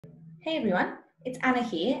Hey everyone, it's Anna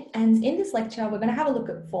here, and in this lecture we're going to have a look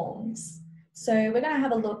at forms. So we're going to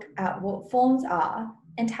have a look at what forms are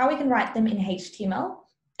and how we can write them in HTML,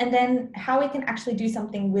 and then how we can actually do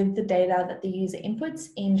something with the data that the user inputs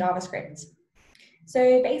in JavaScript.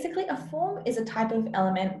 So basically a form is a type of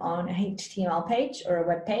element on a HTML page or a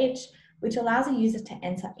web page which allows a user to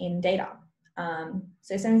enter in data.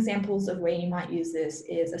 So some examples of where you might use this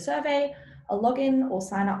is a survey, a login or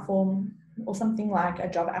sign up form, or something like a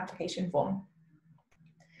job application form.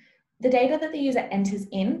 The data that the user enters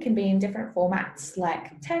in can be in different formats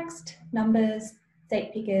like text, numbers,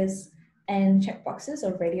 date pickers, and checkboxes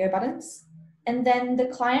or radio buttons. And then the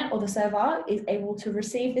client or the server is able to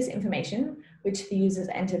receive this information, which the user's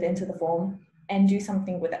entered into the form, and do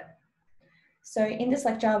something with it. So in this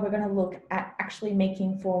lecture, we're going to look at actually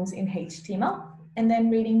making forms in HTML and then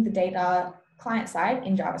reading the data client side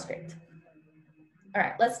in JavaScript. All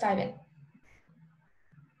right, let's dive in.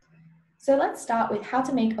 So let's start with how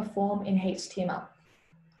to make a form in HTML.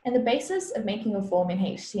 And the basis of making a form in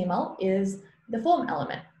HTML is the form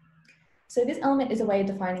element. So this element is a way of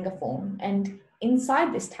defining a form, and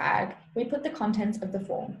inside this tag, we put the contents of the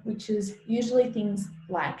form, which is usually things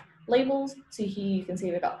like labels. So here you can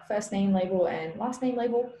see we've got first name label and last name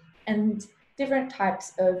label, and different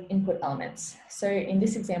types of input elements. So in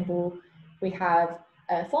this example, we have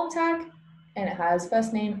a form tag, and it has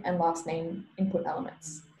first name and last name input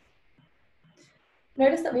elements.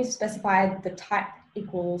 Notice that we've specified the type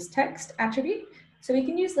equals text attribute. So we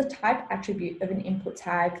can use the type attribute of an input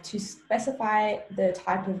tag to specify the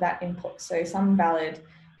type of that input. So some valid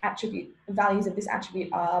values of this attribute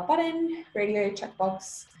are button, radio,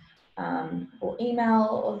 checkbox, or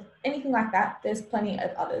email, or anything like that. There's plenty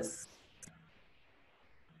of others.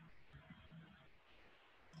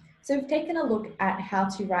 So we've taken a look at how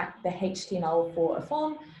to write the HTML for a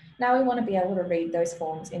form. Now we want to be able to read those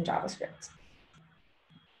forms in JavaScript.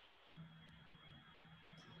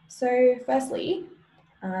 So firstly,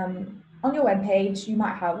 on your web page, you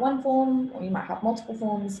might have one form or you might have multiple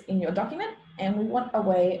forms in your document, and we want a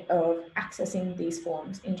way of accessing these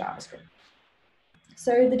forms in JavaScript.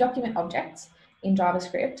 So the document object in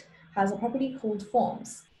JavaScript has a property called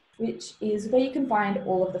forms, which is where you can find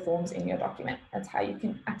all of the forms in your document. That's how you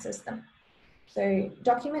can access them. So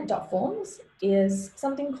document.forms is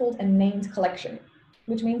something called a named collection,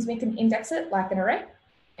 which means we can index it like an array,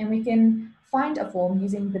 and we can find a form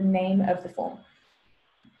using the name of the form.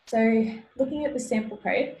 So looking at the sample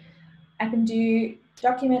code, I can do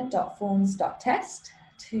document.forms.test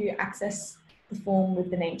to access the form with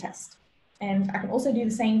the name test. And I can also do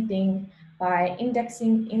the same thing by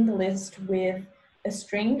indexing in the list with a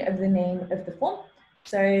string of the name of the form.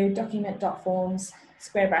 So document.forms,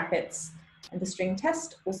 square brackets, and the string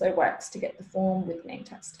test also works to get the form with name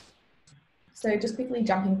test. So just quickly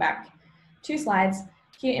jumping back 2 slides,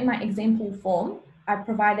 here in my example form, I've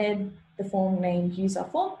provided the form named user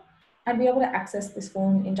form. I'd be able to access this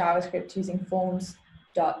form in JavaScript using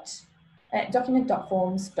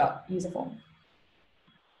document.forms.userForm.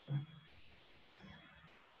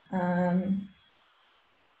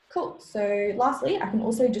 Cool, so lastly, I can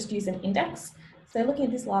also just use an index. So looking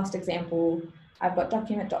at this last example, I've got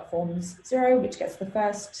document.forms0, which gets the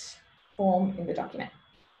first form in the document.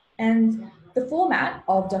 And the format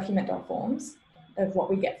of document.forms, of what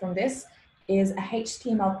we get from this, is a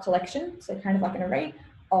HTML collection, so kind of like an array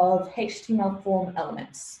of HTML form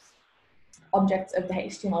elements, objects of the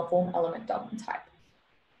HTML form element type.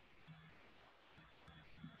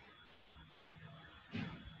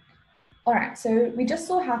 All right, so we just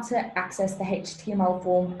saw how to access the HTML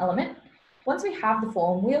form element. Once we have the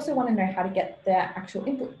form, we also want to know how to get the actual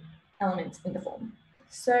input elements in the form.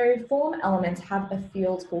 So form elements have a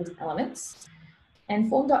field called elements, and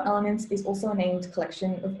form.elements is also a named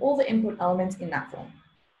collection of all the input elements in that form.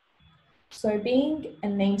 So being a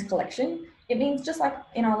named collection, it means just like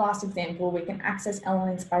in our last example, we can access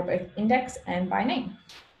elements by both index and by name.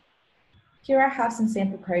 Here I have some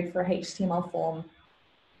sample code for a HTML form.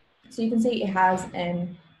 So you can see it has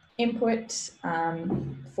an input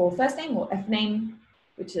for first name or F name,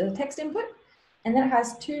 which is a text input. And then it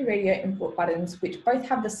has 2 radio input buttons, which both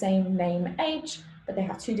have the same name, age, but they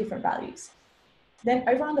have 2 different values. Then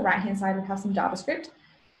over on the right-hand side, we have some JavaScript.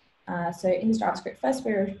 So in this JavaScript, first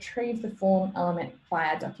we retrieve the form element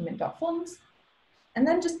via document.forms, and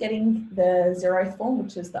then just getting the 0th form,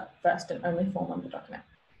 which is the first and only form on the document.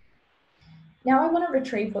 Now I want to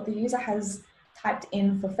retrieve what the user has typed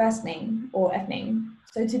in for first name or F name.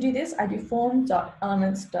 So to do this, I do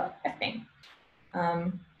form.elements.fname.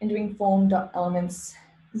 And doing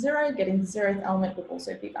form.elements0, getting the 0th element would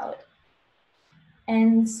also be valid.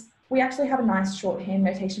 And We actually have a nice shorthand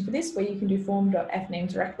notation for this where you can do form.fname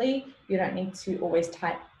directly. You don't need to always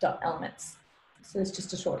type .elements. So it's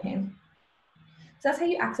just a shorthand. So that's how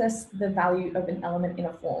you access the value of an element in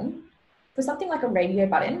a form. For something like a radio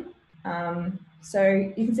button, so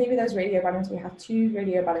you can see with those radio buttons, we have two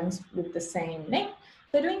radio buttons with the same name.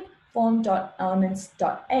 So doing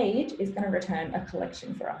form.elements.age is going to return a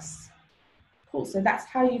collection for us. Cool, so that's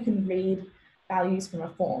how you can read values from a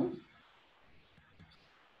form.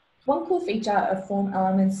 One cool feature of form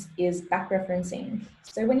elements is back-referencing.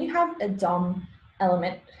 So when you have a DOM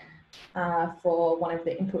element for one of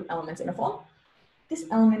the input elements in a form, this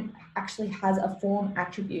element actually has a form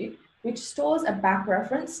attribute which stores a back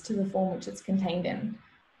reference to the form which it's contained in.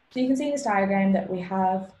 So you can see in this diagram that we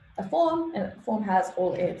have a form, and the form has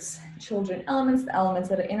all its children elements, the elements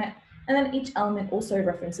that are in it, and then each element also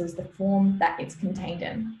references the form that it's contained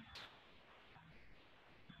in.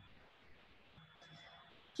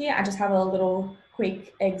 Here I just have a little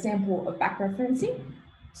quick example of back referencing.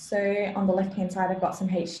 So on the left-hand side, I've got some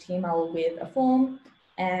HTML with a form,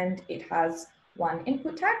 and it has one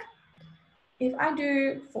input tag. If I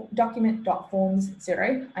do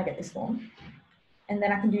document.forms0, I get this form. And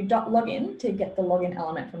then I can do .login to get the login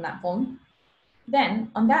element from that form.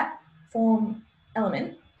 Then on that form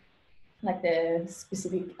element, like the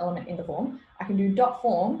specific element in the form, I can do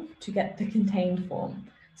 .form to get the contained form.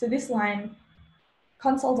 So this line,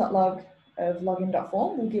 console.log of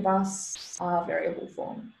login.form, will give us our variable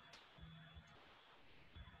form.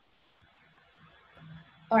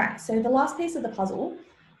 All right, so the last piece of the puzzle,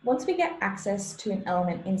 once we get access to an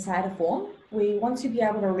element inside a form, we want to be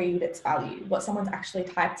able to read its value, what someone's actually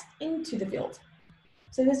typed into the field.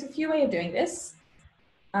 So there's a few ways of doing this.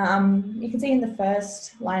 You can see in the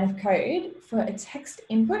first line of code, for a text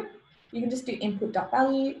input, you can just do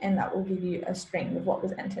input.value, and that will give you a string of what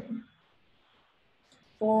was entered.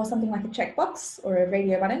 For something like a checkbox or a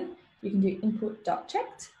radio button, you can do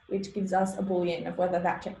input.checked, which gives us a Boolean of whether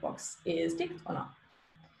that checkbox is ticked or not.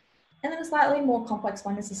 And then a slightly more complex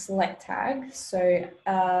one is a select tag. So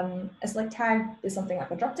a select tag is something like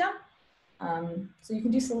a dropdown. So you can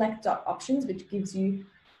do select.options, which gives you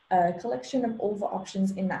a collection of all the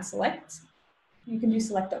options in that select. You can do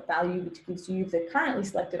select.value, which gives you the currently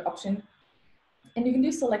selected option. And you can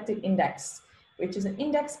do selected index, which is an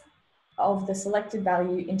index of the selected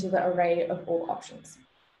value into the array of all options.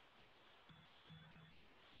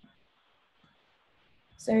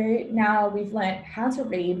 So now we've learned how to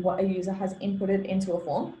read what a user has inputted into a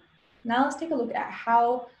form. Now let's take a look at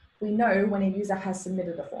how we know when a user has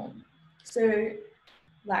submitted a form. So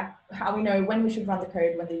like how we know when we should run the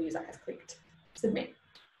code when the user has clicked submit.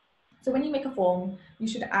 So when you make a form, you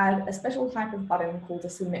should add a special type of button called a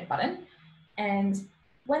submit button. And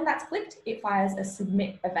when that's clicked, it fires a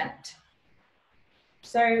submit event.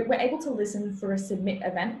 So we're able to listen for a submit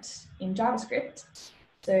event in JavaScript.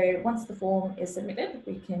 So once the form is submitted,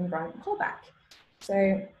 we can run a callback.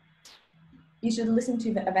 So you should listen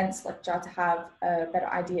to the event selector to have a better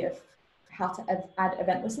idea of how to add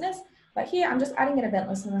event listeners. But here I'm just adding an event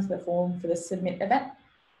listener to the form for the submit event.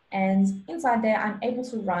 And inside there, I'm able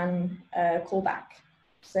to run a callback.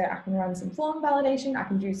 So I can run some form validation. I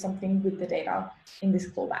can do something with the data in this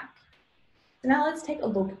callback. So now let's take a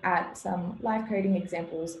look at some live coding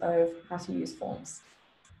examples of how to use forms.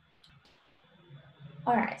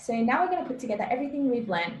 All right, so now we're going to put together everything we've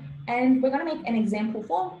learned, and we're going to make an example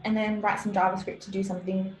form and then write some JavaScript to do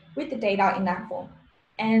something with the data in that form.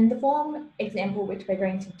 And the form example which we're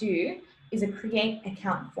going to do is a create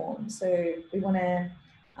account form. So we want to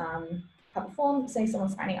have a form, say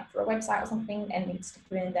someone's signing up for a website or something and needs to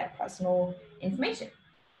put in their personal information.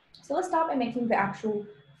 So let's start by making the actual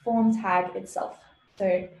form tag itself.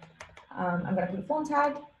 So I'm going to put a form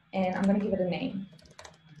tag and I'm going to give it a name.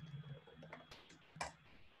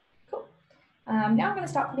 Now I'm going to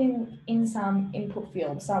start putting in some input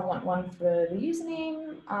fields. So I want one for the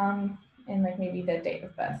username and like maybe the date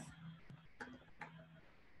of birth.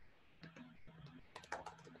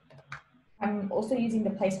 I'm also using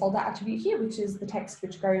the placeholder attribute here, which is the text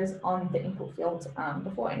which goes on the input field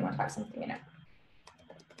before anyone types something in it.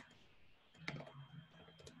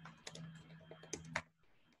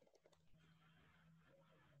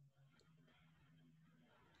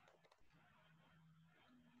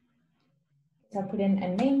 So I put in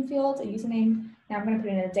a name field, a username. Now I'm going to put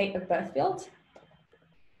in a date of birth field.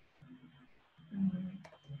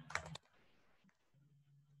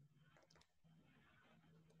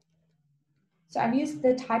 So I've used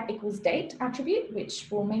the type equals date attribute, which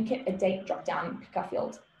will make it a date dropdown picker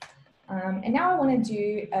field. And now I want to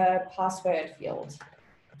do a password field.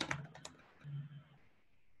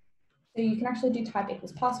 So you can actually do type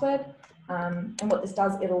equals password. And what this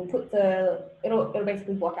does, it'll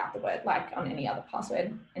basically block out the word, like on any other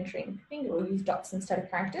password entering thing. It will use dots instead of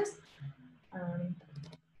characters. I'm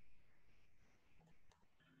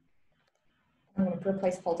going to put a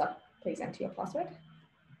placeholder. Please enter your password.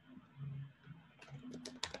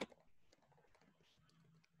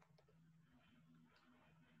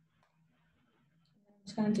 I'm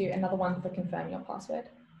just going to do another one for confirm your password.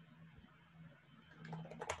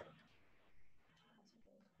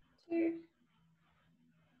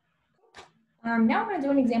 Now I'm going to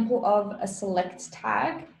do an example of a select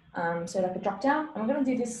tag, so like a drop down. I'm going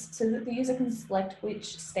to do this so that the user can select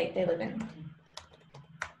which state they live in.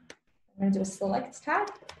 I'm going to do a select tag.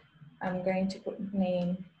 I'm going to put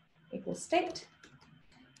name equals state.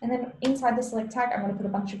 And then inside the select tag, I'm going to put a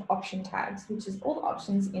bunch of option tags, which is all the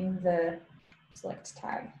options in the select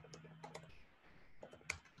tag.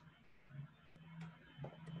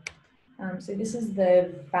 So this is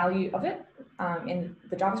the value of it in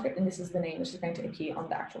the JavaScript, and this is the name which is going to appear on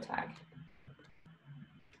the actual tag.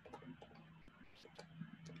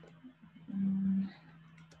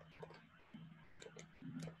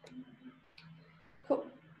 Cool.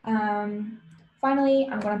 Finally,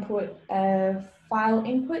 I'm going to put a file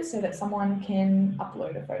input so that someone can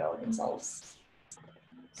upload a photo of themselves.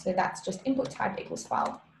 So that's just input type equals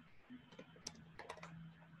file.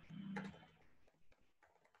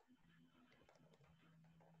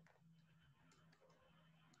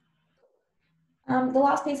 The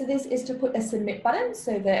last piece of this is to put a submit button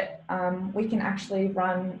so that we can actually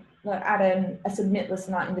add a submit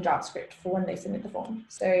listener in the JavaScript for when they submit the form.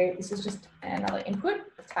 So this is just another input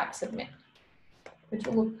of type submit, which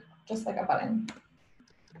will look just like a button.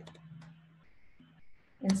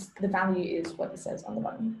 And the value is what it says on the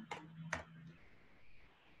button.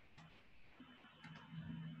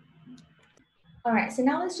 All right, so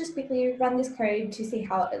now let's just quickly run this code to see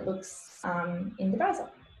how it looks in the browser.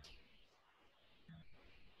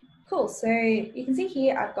 Cool, so you can see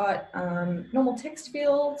here I've got normal text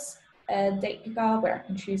fields, a date picker where I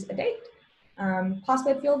can choose a date,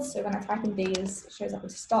 password fields, so when I type in these, it shows up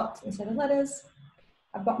as dots instead of letters.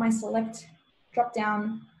 I've got my select drop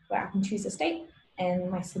down where I can choose a state, and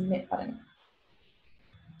my submit button.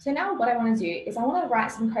 So now what I want to do is I want to write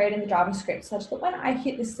some code in the JavaScript such that when I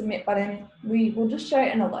hit the submit button, we will just show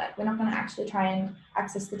an alert. We're not going to actually try and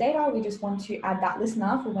access the data. We just want to add that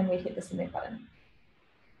listener for when we hit the submit button.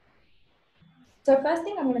 So first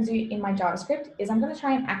thing I'm going to do in my JavaScript is I'm going to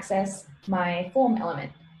try and access my form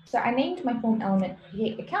element. So I named my form element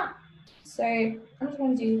create account. So I'm just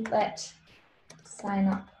going to do let sign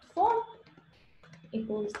up form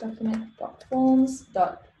equals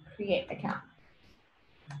document.forms.create account.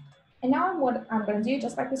 And now what I'm going to do,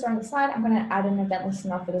 just like we saw on the slide, I'm going to add an event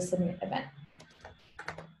listener for the submit event.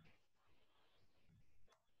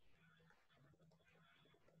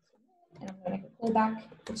 And I'm going to make a callback,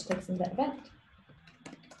 which takes in the event.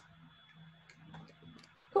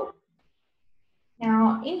 Cool.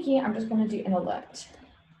 Now in here, I'm just going to do an alert,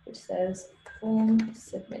 which says form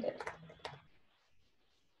submitted.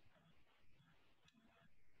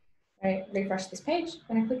 I refresh this page.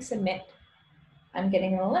 When I click submit, I'm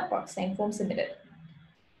getting an alert box saying form submitted.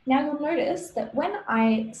 Now you'll notice that when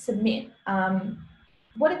I submit,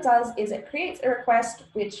 what it does is it creates a request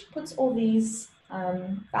which puts all these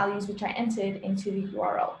values which I entered into the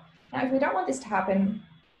URL. Now, if we don't want this to happen,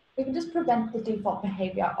 we can just prevent the default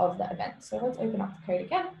behavior of the event. So let's open up the code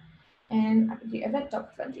again, and I can do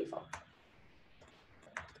event.prevent default.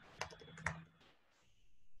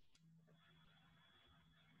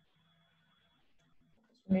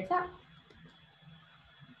 Just remove that.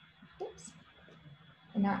 Oops.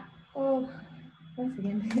 And now, oh, once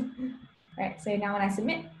again. All right, so now when I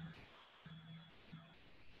submit,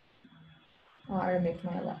 oh, I removed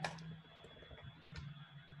my alert.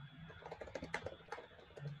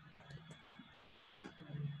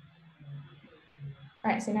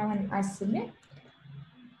 All right, so now when I submit,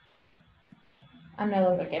 I'm no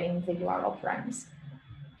longer getting the URL params.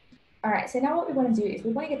 All right, so now what we want to do is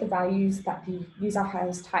we want to get the values that the user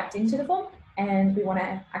has typed into the form, and we want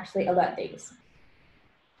to actually alert these.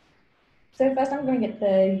 So first I'm going to get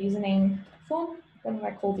the username form. What did I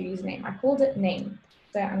call the username? I called it name.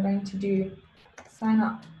 So I'm going to do sign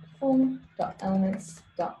up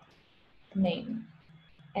form.elements.name.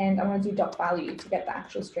 And I want to do .value to get the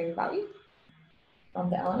actual string value from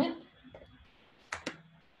the element.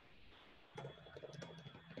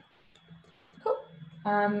 Cool.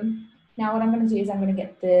 Now what I'm going to do is I'm going to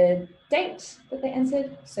get the date that they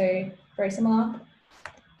entered. So very similar.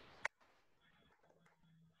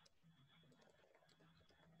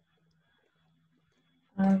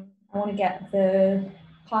 I'm I want to get the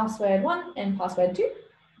password 1 and password 2.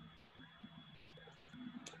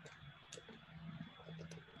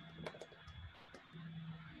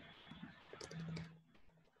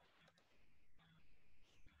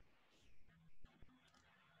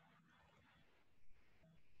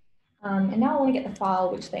 And now I want to get the file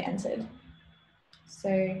which they entered. So,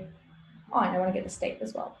 and I want to get the state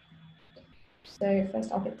as well. So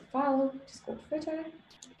first I'll get the file, which is called photo.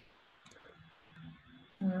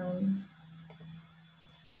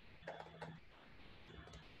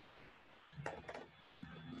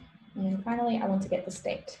 And finally, I want to get the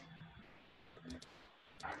state.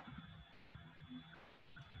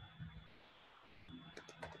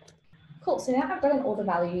 Cool, so now I've gotten all the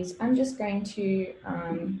values. I'm just going to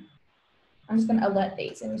alert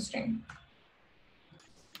these in the string.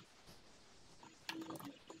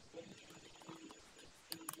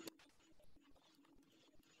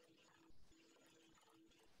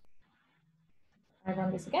 I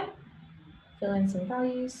run this again, fill in some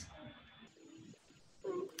values.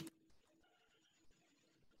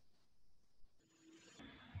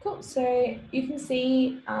 Cool, so you can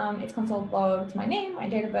see it's console logged my name, my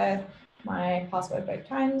date of birth, my password both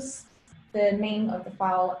times, the name of the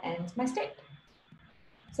file, and my state.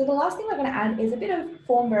 So the last thing we're going to add is a bit of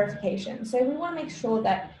form verification. So we want to make sure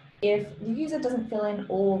that if the user doesn't fill in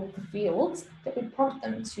all the fields, that we prompt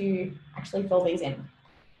them to actually fill these in.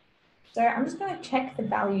 So I'm just going to check the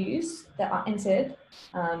values that are entered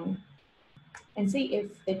and see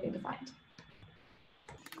if they've been defined.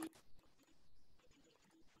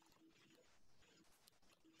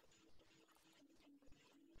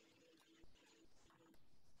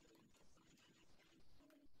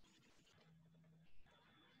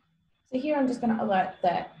 So here I'm just going to alert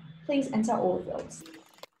that please enter all the fields.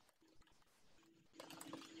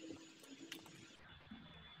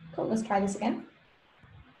 Cool, let's try this again.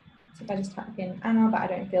 So if I just type in Anna, but I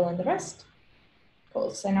don't fill in the rest.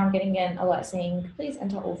 Cool, so now I'm getting an alert saying, please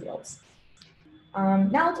enter all fields. Now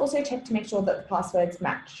let's also check to make sure that the passwords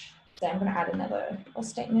match. So I'm going to add another else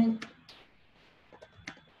statement.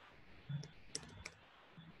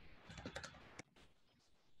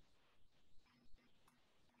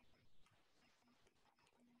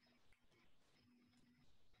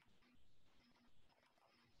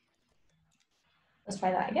 Let's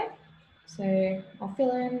try that again. So I'll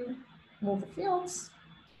fill in all the fields.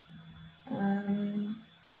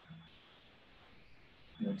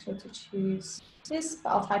 Make sure to choose this,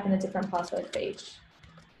 but I'll type in a different password for each.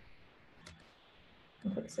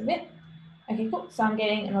 And click submit. Okay, cool. So I'm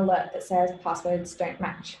getting an alert that says passwords don't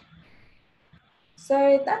match.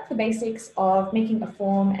 So that's the basics of making a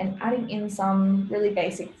form and adding in some really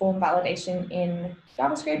basic form validation in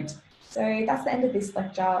JavaScript. So that's the end of this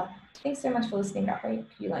lecture. Thanks so much for listening. I hope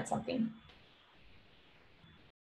you learned something.